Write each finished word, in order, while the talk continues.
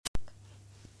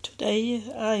today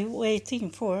I'm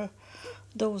waiting for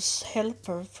those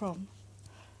helper from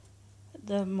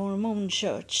the Mormon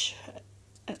church,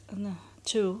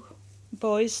 two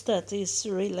boys that is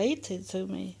related to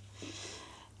me.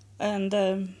 And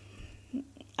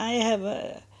I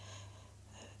have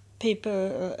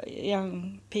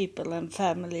young people and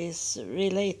families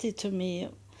related to me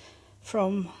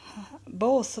from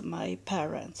both my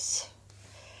parents.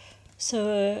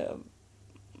 So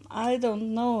I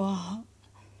don't know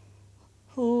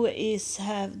who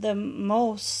have the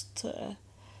most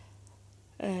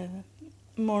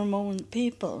Mormon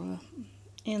people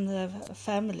in the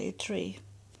family tree.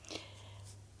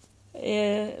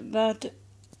 But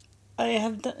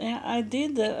I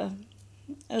did a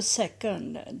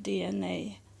second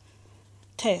DNA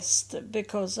test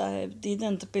because I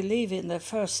didn't believe in the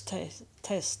first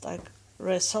test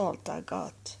result I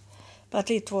got, but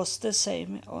it was the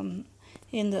same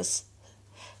in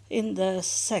the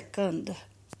second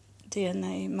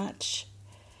DNA match.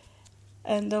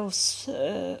 And those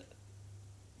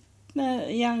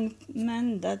young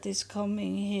men that is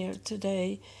coming here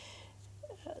today,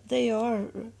 they are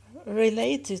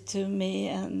related to me,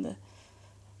 and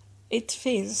it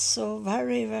feels so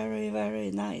very, very, very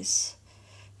nice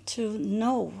to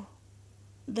know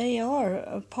they are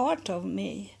a part of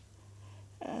me.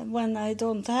 When I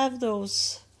don't have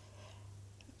those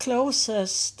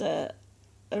closest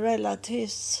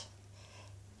relatives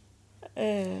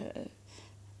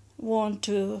want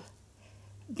to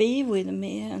be with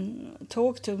me and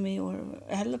talk to me or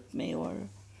help me or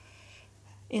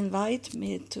invite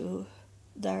me to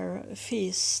their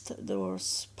feast,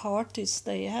 those parties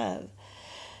they have.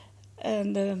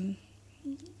 And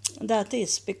that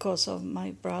is because of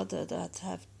my brother that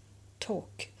have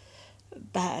talked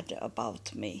bad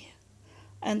about me.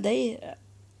 And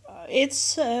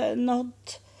it's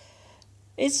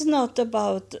not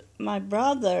about my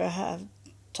brother have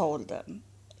told them.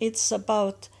 It's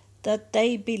about that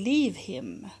they believe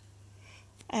him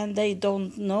and they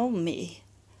don't know me.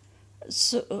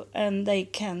 So, and they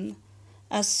can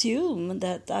assume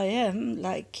that I am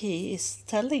like he is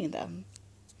telling them.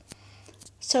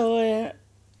 So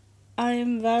I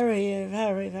am very,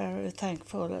 very, very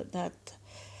thankful that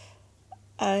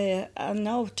I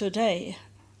know today,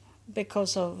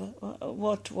 because of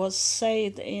what was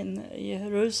said in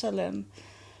Jerusalem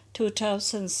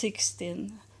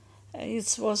 2016.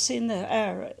 It was in the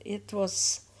air. It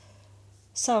was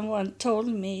someone told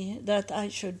me that I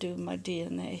should do my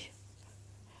DNA.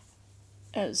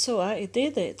 So I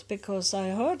did it because I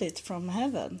heard it from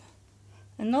heaven,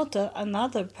 and not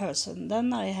another person.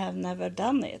 Then I have never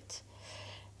done it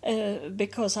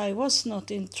because I was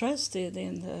not interested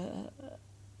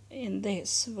in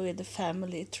this with the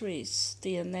family trees,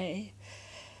 DNA.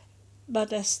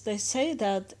 But as they say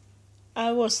that,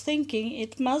 I was thinking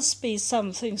it must be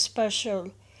something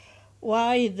special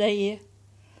why they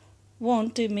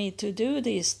wanted me to do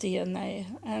this DNA.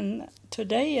 And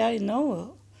today I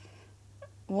know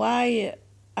why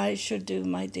I should do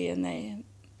my DNA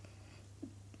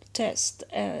test.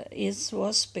 It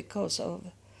was because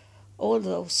of all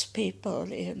those people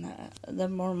in the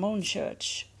Mormon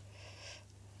church.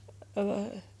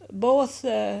 Both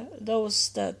those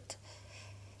that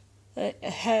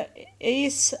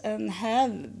is and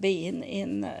have been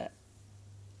in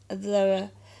the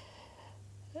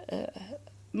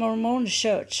Mormon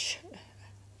church,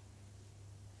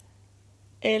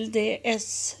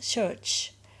 LDS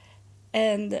church,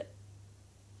 and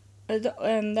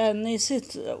then is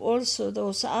it also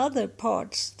those other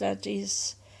parts that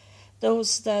is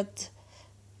those that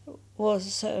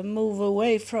was move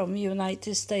away from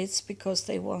United States because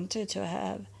they wanted to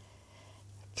have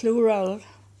plural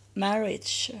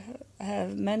marriage,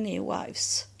 have many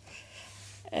wives,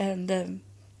 and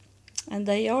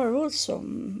they are also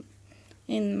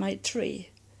in my tree.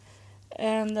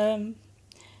 And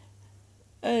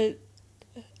I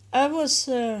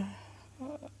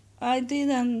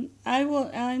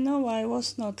know I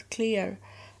was not clear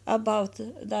about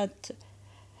that.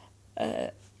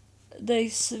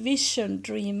 This vision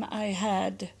dream I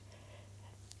had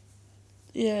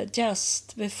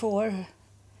just before,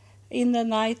 in the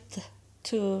night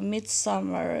to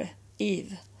Midsummer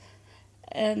Eve,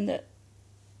 and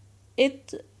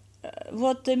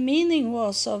what the meaning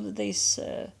was of this,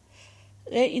 the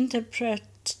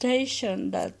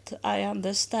interpretation that I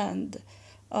understand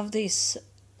of this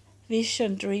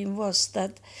vision dream was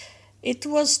that it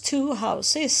was two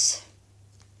houses,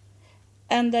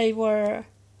 and they were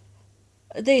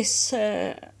these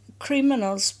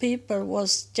criminals, people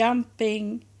was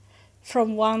jumping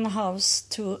from one house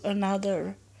to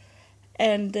another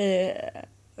and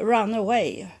run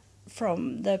away.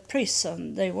 from the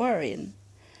prison they were in.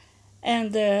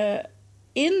 And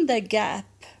in the gap,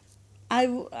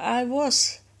 I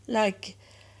was like,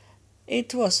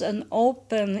 it was an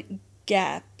open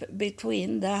gap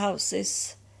between the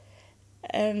houses,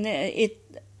 and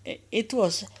it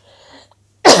was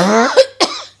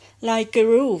like a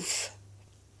roof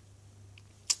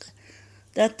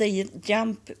that they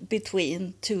jump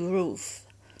between two roofs,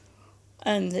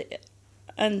 and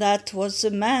that was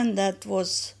a man that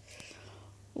was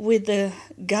with a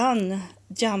gun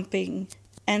jumping,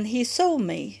 and he saw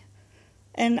me,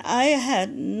 and I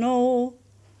had no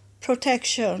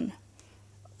protection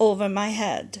over my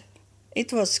head.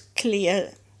 It was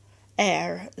clear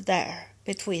air there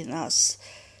between us,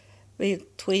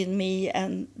 between me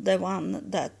and the one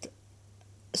that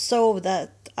saw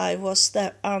that I was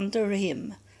there under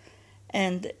him,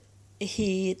 and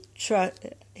he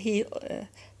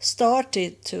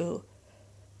started to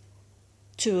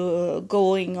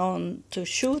going on to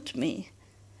shoot me,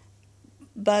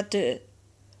 but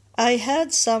I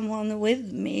had someone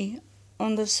with me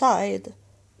on the side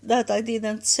that I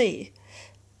didn't see,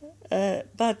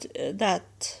 but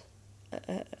that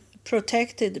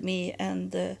protected me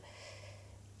and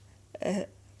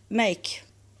make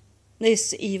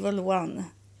this evil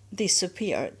one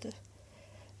disappeared.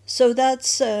 So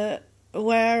that's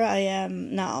where I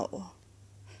am now.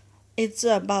 It's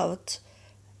about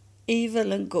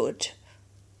evil and good,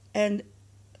 and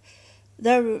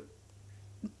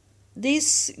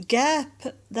this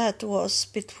gap that was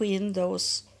between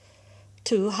those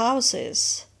two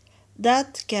houses,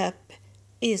 that gap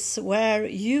is where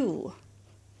you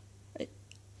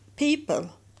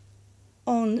people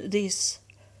on this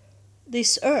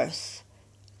earth,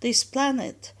 this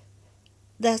planet,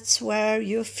 that's where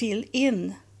you fill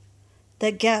in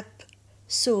the gap,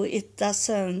 so it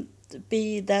doesn't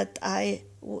be that I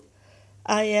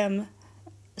am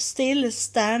still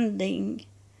standing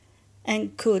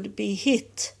and could be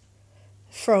hit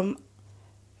from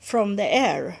the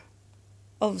air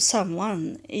of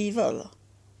someone evil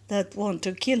that want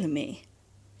to kill me.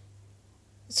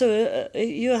 So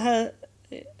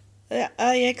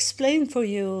I explained for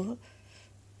you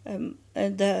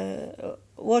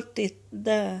what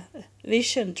the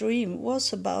vision dream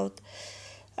was about.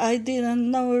 I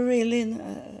didn't really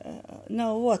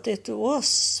know what it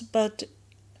was, but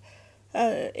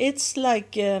it's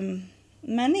like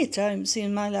many times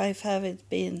in my life have it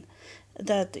been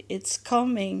that it's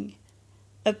coming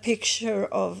a picture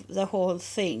of the whole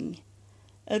thing,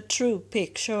 a true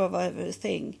picture of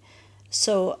everything.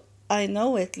 So I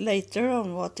know it later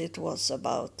on what it was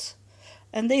about.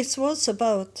 And this was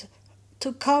about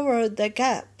to cover the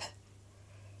gap.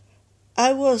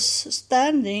 I was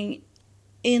standing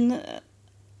in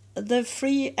the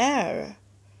free air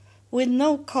with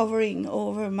no covering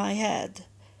over my head,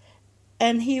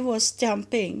 and he was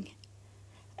jumping,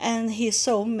 and he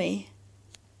saw me,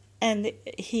 and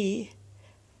he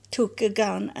took a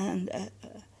gun and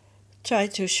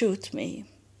tried to shoot me.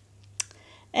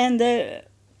 And the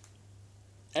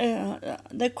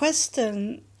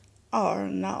question are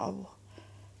now,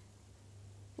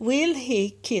 will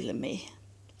he kill me,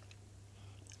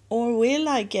 or will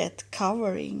I get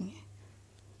covering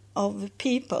of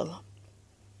people?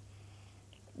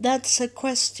 That's a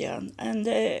question, and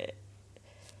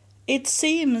it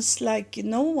seems like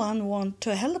no one wants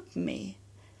to help me.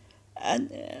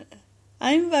 And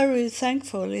I'm very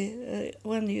thankful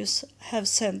when you have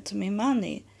sent me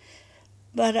money,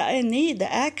 but I need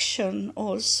action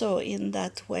also in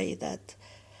that way, that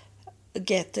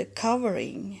get a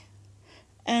covering.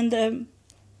 And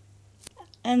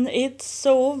it's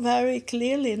so very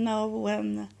clearly now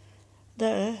when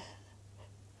the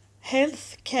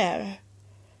health care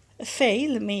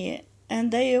fail me,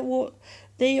 and they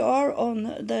are on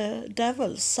the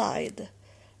devil's side,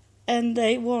 and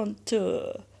they want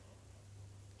to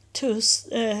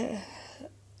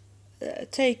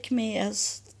take me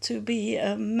as to be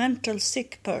a mental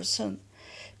sick person,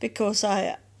 because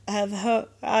I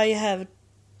have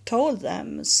told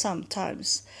them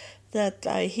sometimes that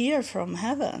I hear from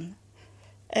heaven,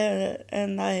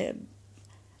 and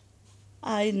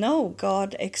I know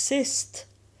God exists.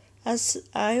 As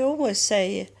I always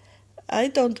say, I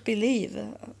don't believe,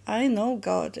 I know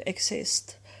God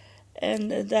exists,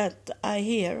 and that I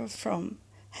hear from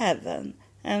heaven.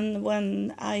 And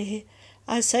when I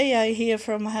say I hear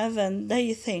from heaven,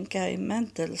 they think I'm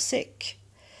mental sick,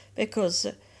 because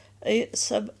I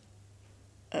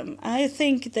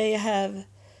think they have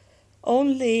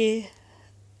only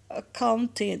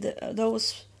counted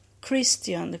those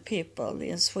Christian people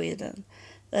in Sweden.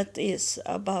 That is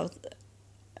about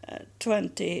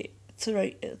 20,000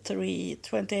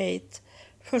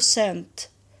 28%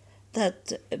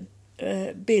 that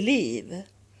believe.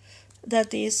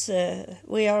 That is,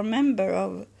 we are a member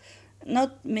of,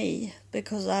 not me,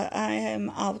 because I am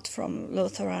out from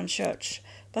Lutheran Church,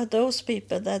 but those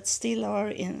people that still are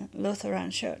in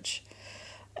Lutheran Church,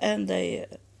 and they,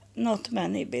 not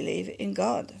many believe in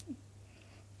God,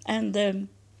 and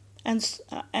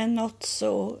not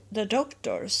so the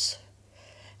doctors.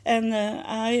 And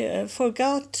I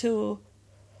forgot to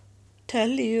tell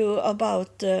you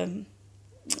about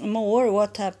more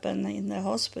what happened in the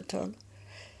hospital,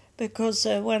 because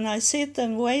when I sit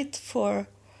and wait for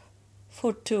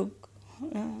to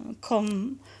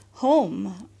come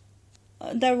home,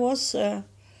 there was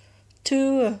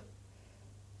two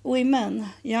women,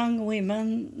 young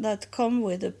women, that come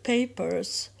with the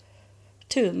papers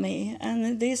to me,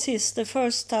 and this is the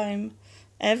first time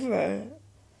ever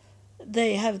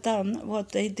they have done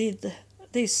what they did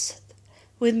this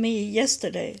with me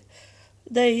yesterday.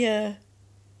 They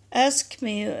asked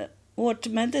me what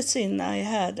medicine I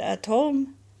had at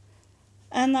home,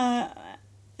 and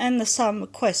some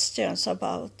questions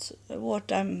about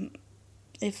what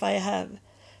if I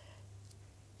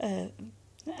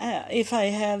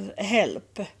have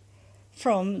help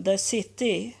from the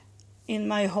city in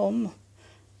my home,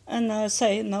 and I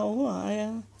say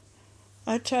no.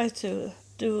 I try to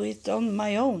do it on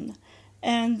my own,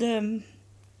 and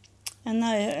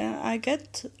I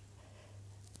get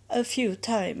a few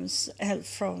times help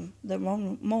from the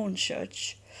Mormon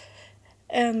Church,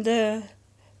 and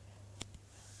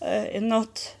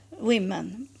not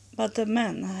women, but the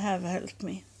men have helped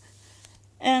me,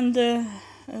 and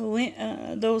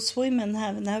those women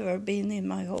have never been in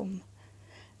my home,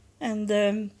 and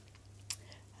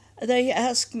they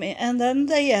ask me, and then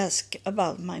they ask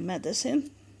about my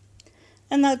medicine,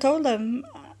 and I told them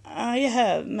I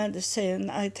have medicine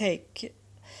I take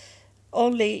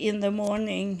only in the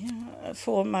morning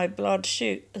for my blood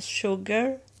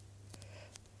sugar,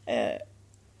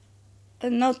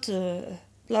 not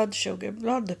blood sugar,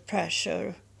 blood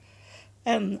pressure,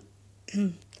 and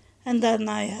then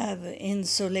I have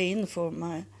insulin for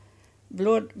my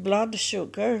blood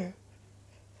sugar,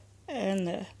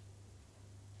 and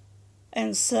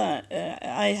so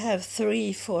I have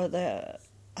 3 for the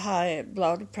high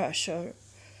blood pressure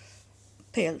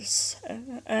pills,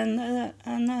 and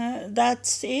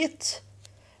that's it.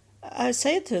 I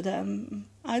say to them,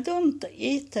 I don't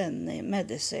eat any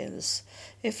medicines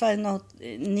if I not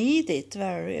need it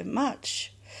very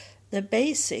much, the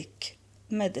basic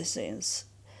medicines.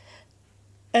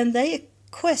 And they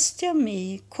question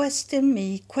me,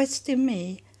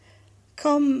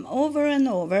 come over and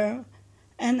over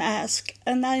and ask,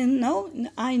 and I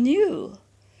knew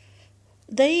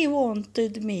they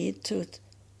wanted me to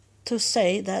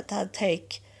say that I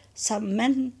take some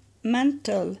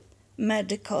mental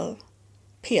medical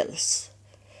pills,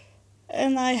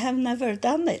 and I have never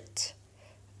done it.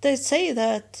 They say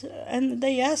that, and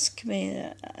they ask me,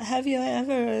 have you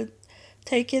ever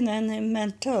taken any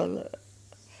mental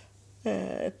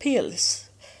pills?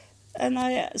 And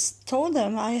I told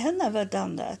them I had never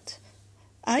done that.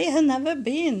 I had never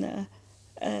been,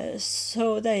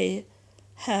 so they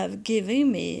have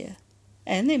given me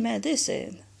any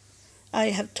medicine.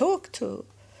 I have talked to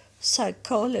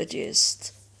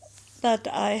psychologists, but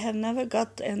I have never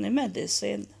got any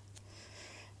medicine.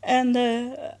 And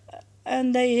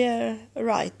they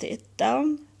write it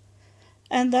down.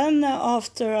 And then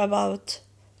after about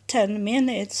 10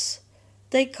 minutes,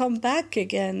 they come back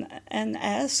again and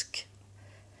ask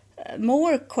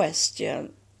more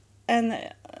questions.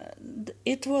 And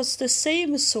it was the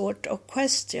same sort of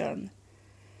question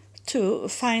to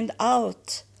find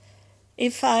out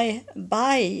if I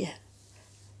buy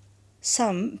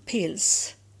some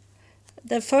pills.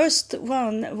 The first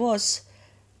one was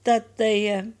that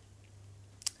they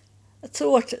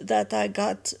thought that I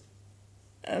got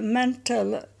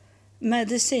mental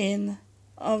medicine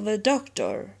of a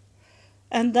doctor,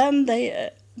 and then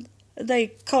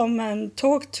they come and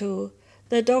talk to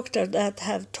the doctor that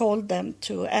have told them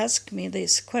to ask me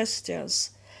these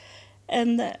questions,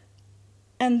 and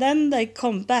then they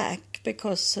come back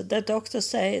because the doctor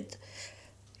said,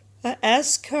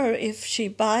 ask her if she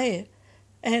buy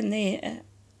any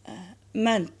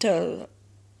mental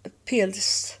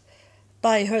pills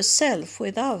by herself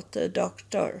without a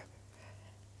doctor.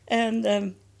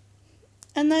 And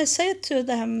I said to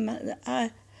them,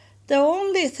 the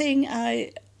only thing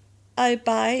I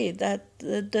buy that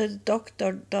the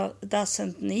doctor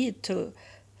doesn't need to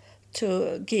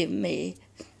give me,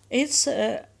 it's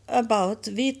about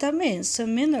vitamins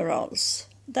and minerals.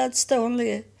 That's the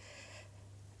only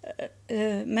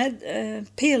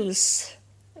pills.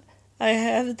 I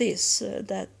have this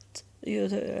that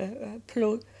you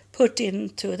put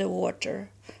into the water,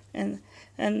 and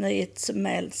it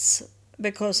melts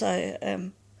because I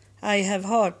have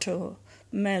hard to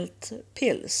melt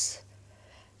pills.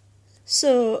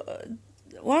 So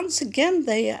once again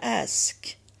they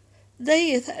ask.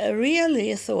 They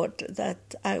really thought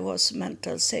that I was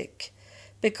mental sick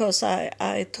because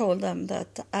I told them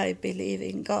that I believe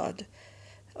in God,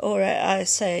 or I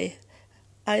say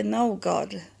I know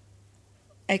God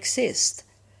exists,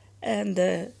 and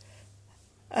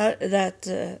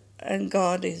and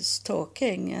God is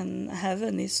talking and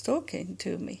heaven is talking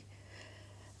to me,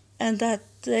 and that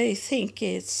they think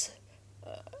it's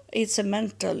a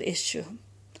mental issue.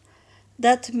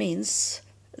 That means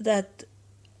that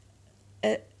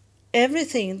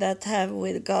everything that have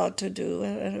with God to do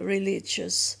and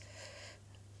religious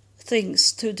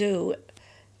things to do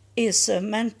is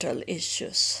mental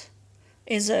issues.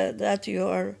 Is that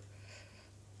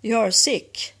you are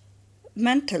sick,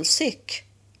 mental sick.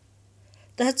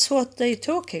 That's what they're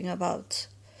talking about,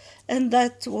 and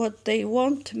that's what they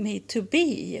want me to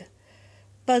be,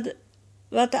 but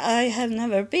I have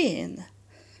never been.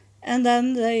 And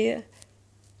then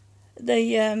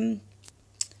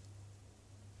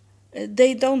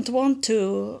they don't want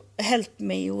to help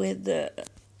me with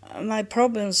my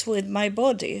problems with my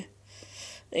body.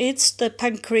 It's the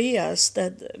pancreas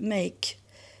that make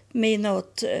me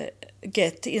not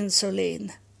get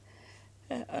insulin.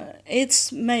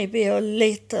 It's maybe a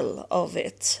little of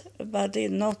it, but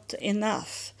not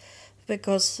enough,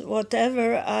 because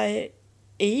whatever I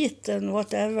eat and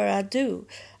whatever I do,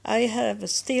 I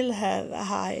still have a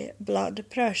high blood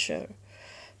pressure,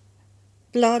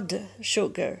 blood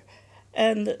sugar,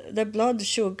 and the blood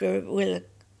sugar will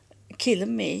kill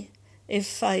me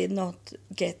if I not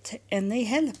get any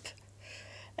help.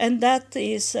 And that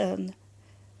is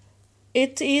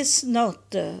it is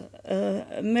not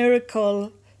a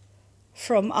miracle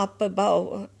from up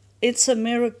above. It's a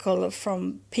miracle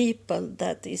from people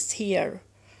that is here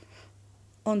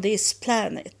on this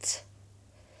planet.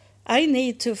 I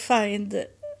need to find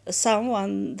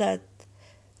someone that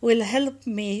will help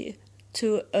me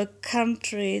to a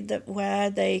country where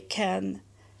they can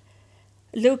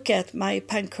look at my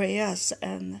pancreas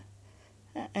and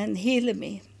heal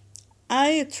me.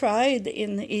 I tried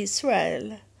in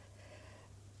Israel,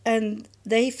 and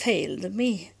they failed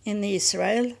me in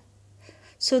Israel.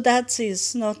 So that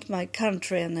is not my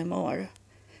country anymore,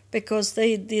 because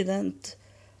they didn't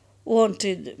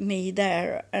wanted me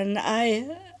there. And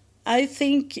I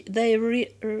think they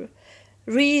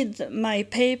read my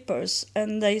papers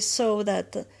and they saw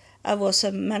that I was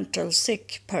a mental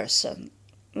sick person,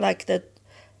 like the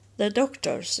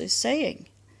doctors is saying,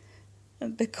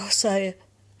 because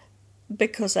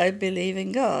I believe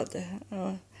in God.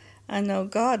 I know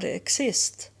God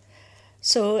exists.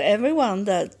 So everyone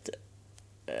that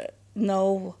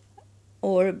know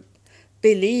or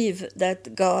believe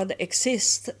that God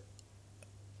exists,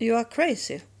 you are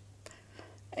crazy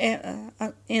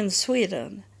in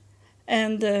Sweden.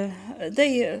 And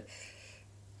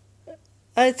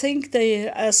I think they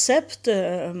accept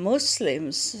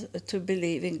Muslims to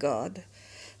believe in God,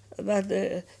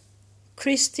 but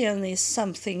Christian is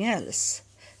something else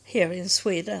here in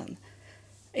Sweden.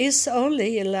 It's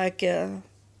only like a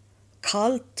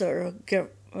cult or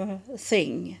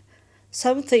thing,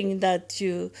 something that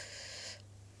you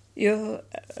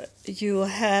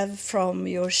have from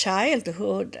your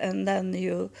childhood, and then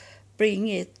you bring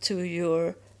it to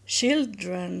your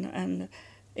children, and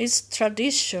it's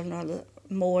traditional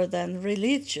more than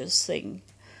religious thing.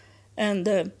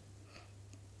 And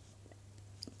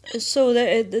so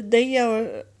they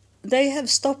have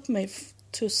stopped me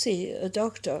to see a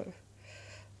doctor.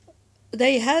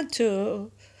 They had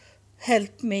to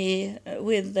help me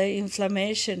with the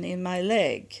inflammation in my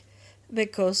leg,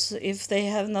 because if they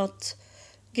have not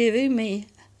given me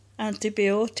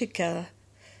antibiotica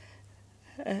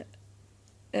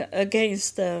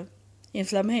against the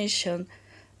inflammation,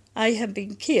 I have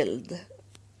been killed.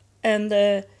 And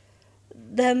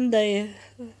then the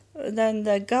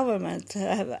government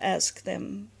have asked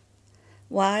them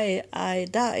why I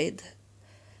died.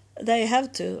 They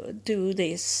have to do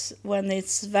this when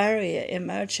it's very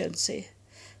emergency.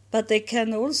 But they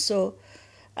can also...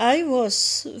 I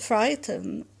was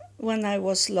frightened when I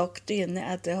was locked in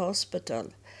at the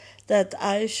hospital that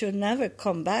I should never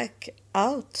come back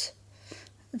out.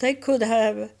 They could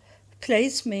have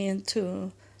placed me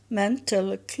into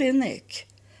mental clinic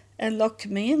and locked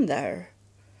me in there,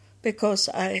 because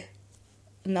I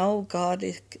know God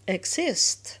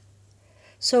exists.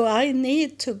 So I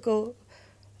need to go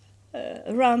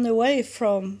run away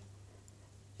from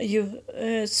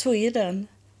Sweden.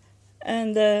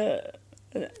 And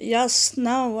just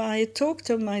now I talked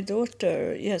to my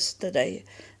daughter yesterday,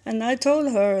 and I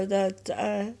told her that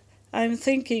I'm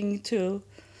thinking to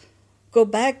go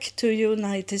back to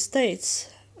United States.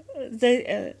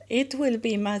 It will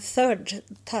be my third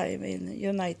time in the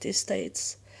United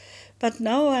States. But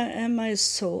now am I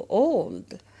so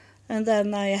old, and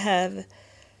then I have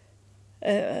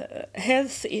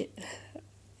health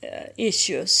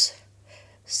issues.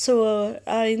 So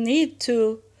I need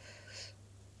to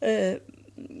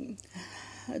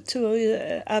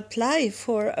apply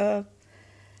for a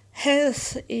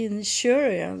health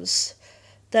insurance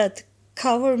that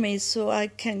cover me so I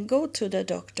can go to the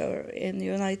doctor in the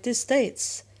United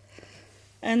States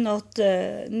and not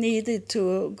needed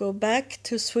to go back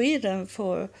to Sweden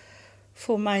for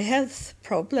my health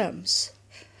problems.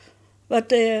 But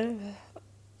the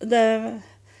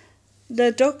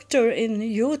doctor in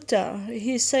Utah,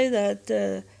 he said that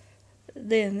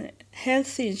the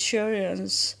health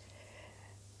insurance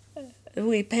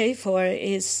we pay for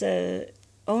is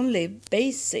only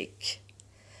basic.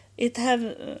 It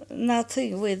have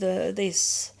nothing with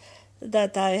this,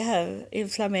 that I have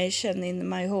inflammation in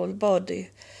my whole body,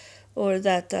 or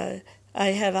that I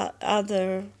have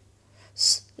other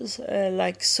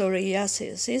like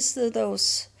psoriasis. It's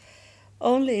those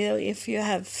only if you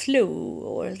have flu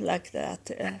or like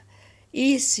that,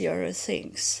 easier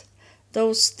things.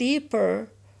 Those deeper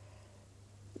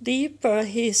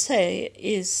he say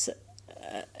is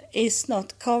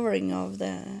not covering of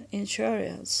the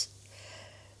insurance.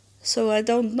 So I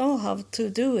don't know how to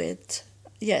do it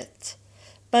yet.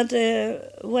 But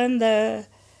when the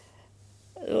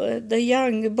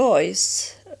young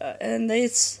boys, and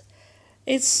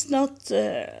it's not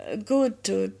good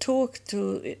to talk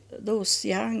to those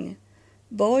young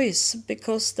boys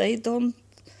because they don't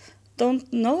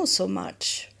know so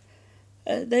much.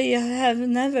 They have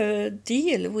never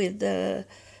deal with the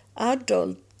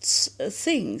adults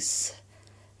things.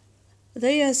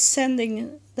 They are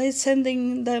sending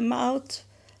them out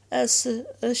as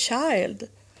a child,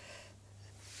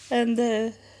 and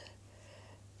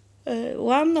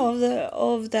one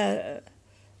of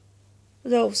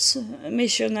those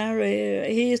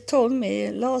missionary, he told me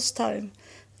last time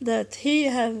that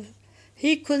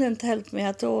he couldn't help me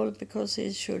at all because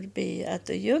he should be at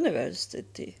the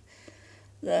university.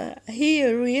 He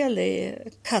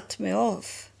really cut me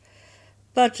off.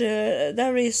 But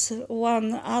there is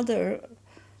one other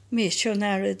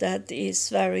missionary that is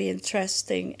very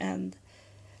interesting and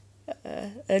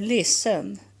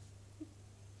listen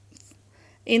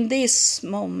in this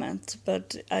moment,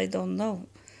 but I don't know.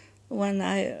 When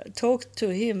I talked to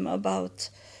him about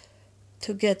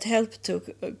to get help to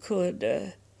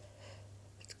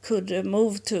could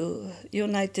move to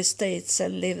United States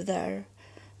and live there.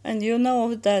 And you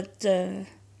know that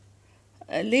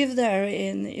live there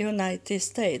in United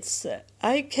States,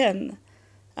 I can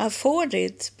afford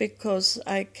it because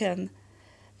I can,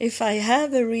 if I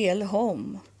have a real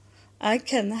home, I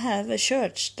can have a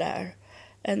church there,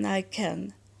 and I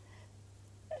can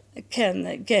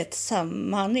get some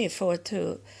money for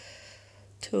to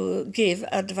give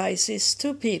advices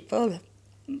to people,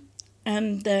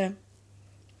 and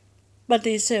but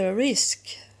it's a risk,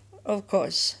 of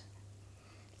course.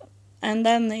 And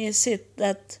then is it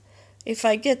that if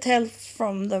I get help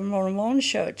from the Mormon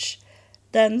church,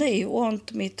 then they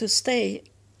want me to stay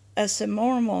as a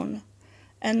Mormon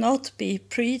and not be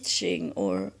preaching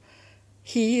or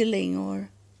healing or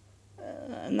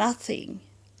nothing.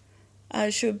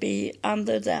 I should be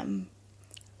under them.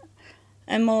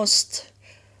 And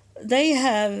they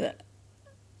have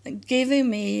given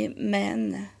me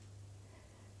men,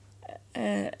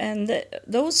 and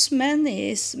those men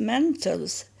is mental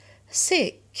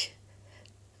sick.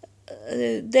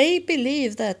 They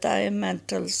believe that I am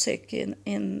mental sick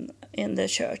in the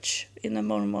church, in the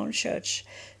Mormon church,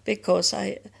 because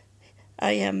I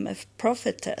am a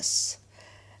prophetess,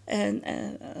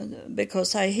 and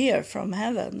because I hear from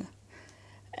heaven.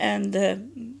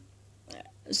 And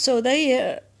so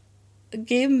they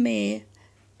give me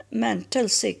mental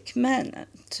sick men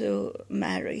to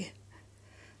marry.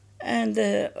 And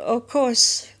of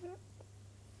course,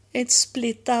 it's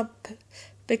split up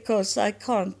because I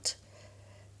can't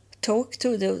talk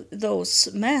to those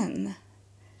men.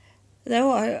 They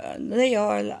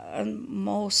are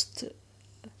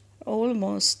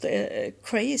almost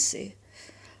crazy.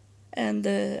 And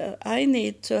I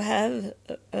need to have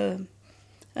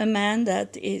a man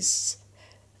that is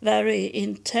very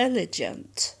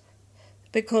intelligent,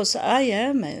 because I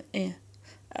am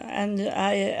And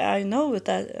I know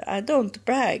that I don't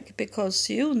brag because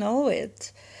you know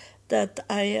it, that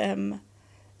I am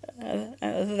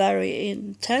a very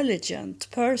intelligent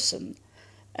person.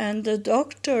 And the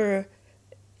doctor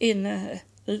in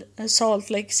Salt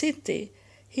Lake City,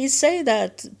 he say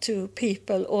that to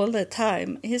people all the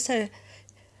time. He say,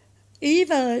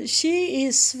 Eva, she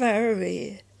is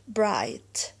very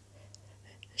bright.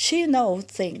 She knows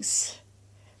things.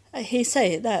 He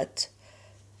say that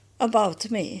about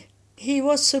me. He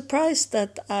was surprised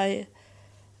that I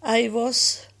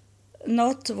was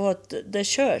not what the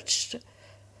church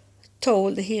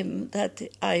told him that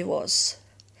I was.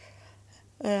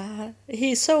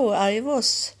 He saw I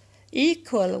was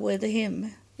equal with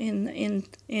him in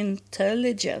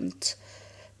intelligent,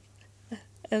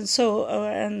 and so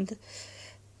and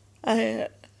I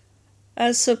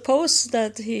suppose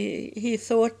that he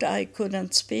thought I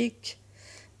couldn't speak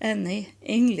any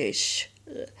English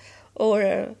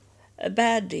or a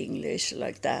bad English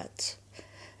like that.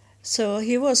 So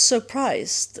he was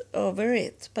surprised over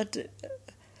it. But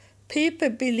people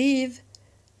believe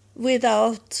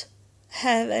without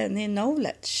have any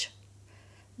knowledge.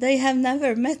 They have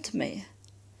never met me.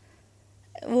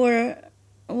 Or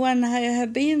when I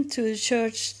have been to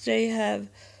church, they have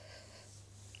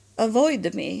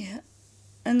avoided me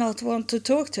and not want to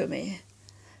talk to me.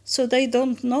 So they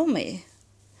don't know me.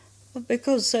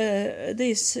 Because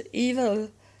this evil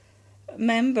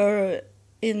member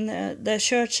in the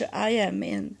church I am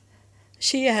in,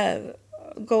 she have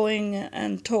going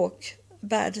and talk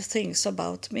bad things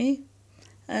about me,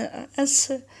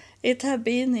 as it have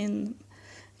been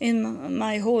in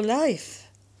my whole life.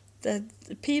 That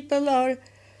people are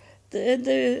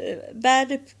the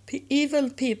bad evil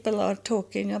people are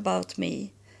talking about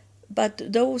me, but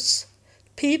those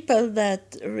people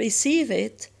that receive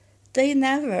it, they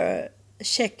never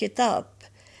check it up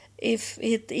if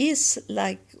it is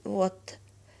like what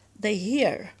they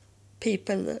hear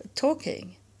people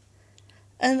talking,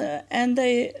 and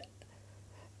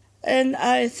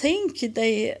I think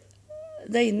they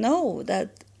know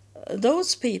that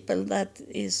those people that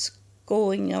is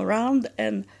going around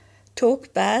and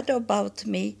talk bad about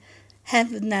me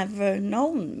have never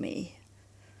known me.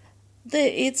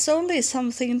 It's only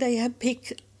something they have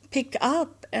pick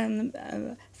up and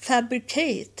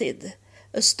fabricated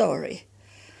a story.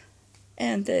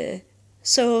 And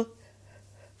so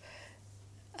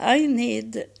I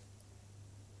need...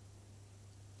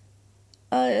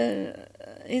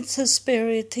 it's a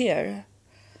spirit here.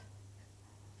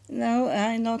 No,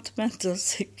 I'm not mental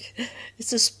sick.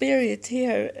 It's a spirit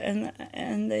here,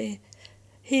 and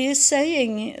he is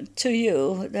saying to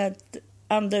you that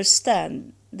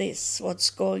understand this, what's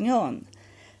going on,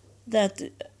 that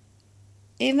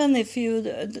even if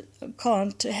you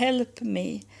can't help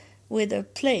me with a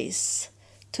place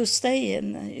to stay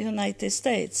in the United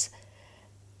States,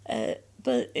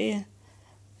 but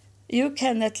you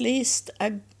can at least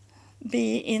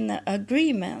be in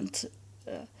agreement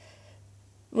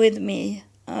with me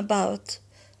about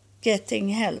getting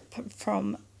help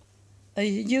from a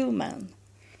human,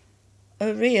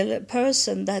 a real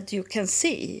person that you can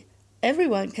see.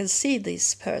 Everyone can see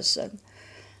this person.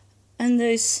 And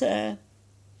there's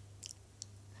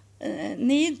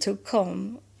need to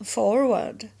come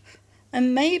forward.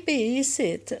 And maybe is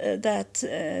it that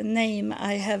name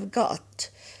I have got,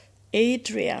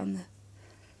 Adrian.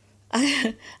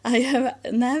 I have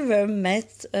never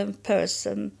met a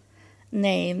person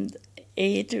named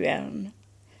Adrian,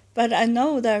 but I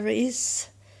know there is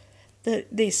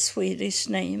this Swedish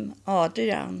name,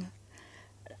 Adrian,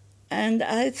 and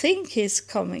I think he's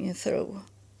coming through.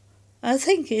 I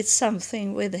think it's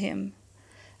something with him.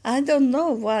 I don't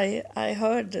know why I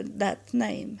heard that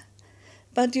name,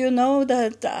 but you know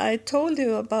that I told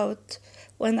you about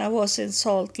when I was in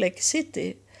Salt Lake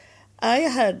City. I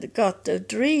had got a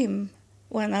dream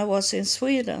when I was in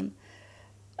Sweden,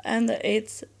 and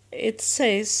it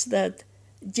says that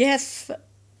Jeff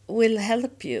will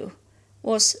help you.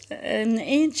 Was an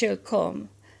angel come.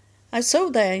 I saw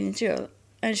the angel,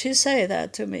 and she said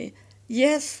that to me.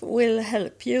 Jeff will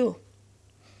help you.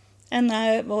 And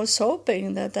I was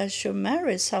hoping that I should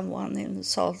marry someone in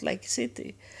Salt Lake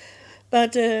City.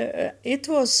 But it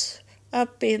was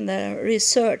up in the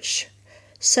research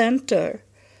center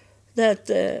that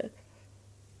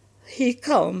he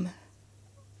come.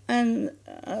 And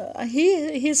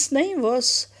his name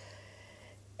was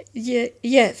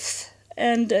Jeff,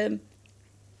 and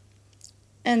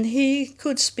he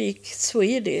could speak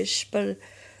Swedish, but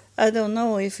I don't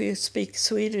know if he speaks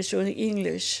Swedish or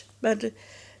English. But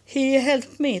he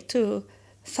helped me to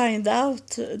find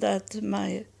out that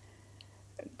my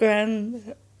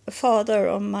grandfather father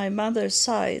on my mother's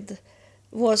side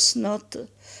was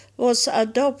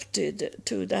adopted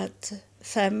to that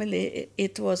family.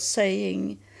 It was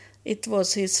saying it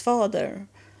was his father,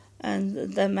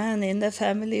 and the man in the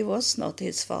family was not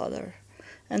his father.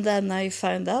 And then I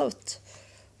found out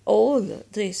all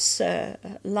this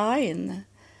line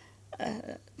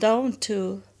down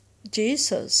to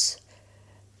Jesus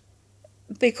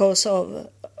because of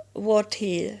what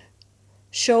he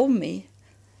showed me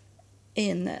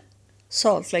in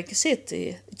Salt Lake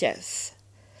City, Jeff.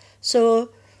 So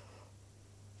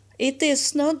it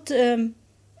is not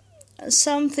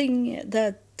something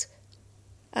that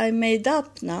I made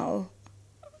up now,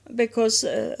 because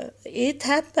it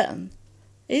happened.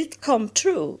 It come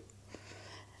true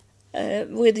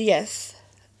with Jeff.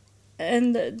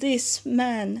 And this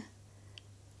man,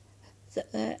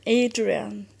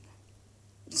 Adrian,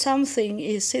 something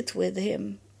is it with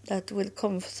him that will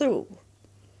come through.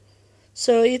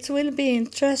 So it will be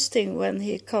interesting when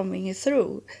he coming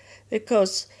through,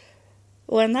 because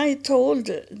when I told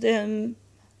the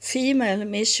female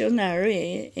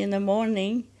missionary in the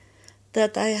morning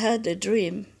that I had a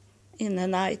dream in the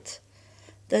night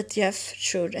that Jeff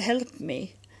should help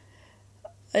me,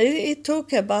 it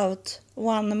took about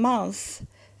 1 month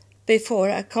before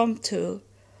I come to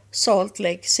Salt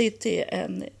Lake City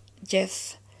and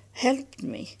Jeff helped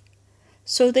me.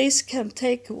 So this can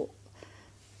take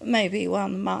maybe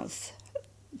 1 month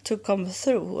to come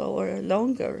through, or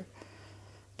longer.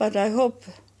 But I hope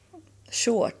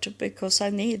short, because I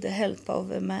need the help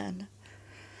of a man.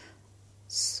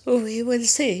 So we will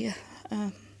see.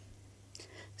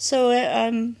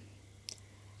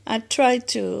 I try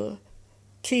to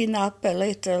clean up a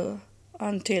little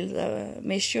until the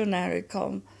missionary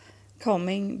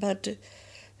coming, but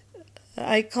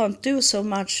I can't do so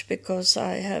much because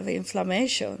I have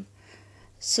inflammation.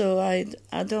 So I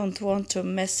don't want to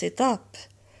mess it up.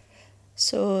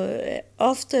 So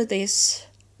after this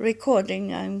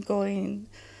recording,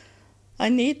 I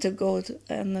need to go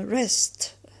and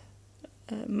rest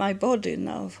my body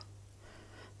now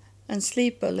and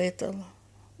sleep a little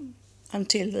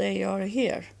until they are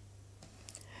here.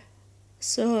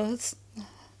 So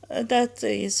that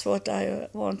is what I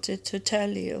wanted to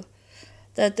tell you,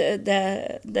 that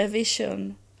the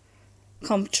vision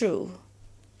come true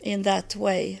in that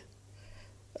way.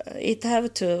 It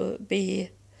have to be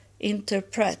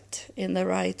interpreted in the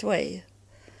right way.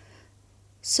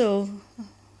 So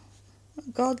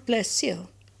God bless you.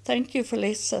 Thank you for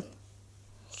listening.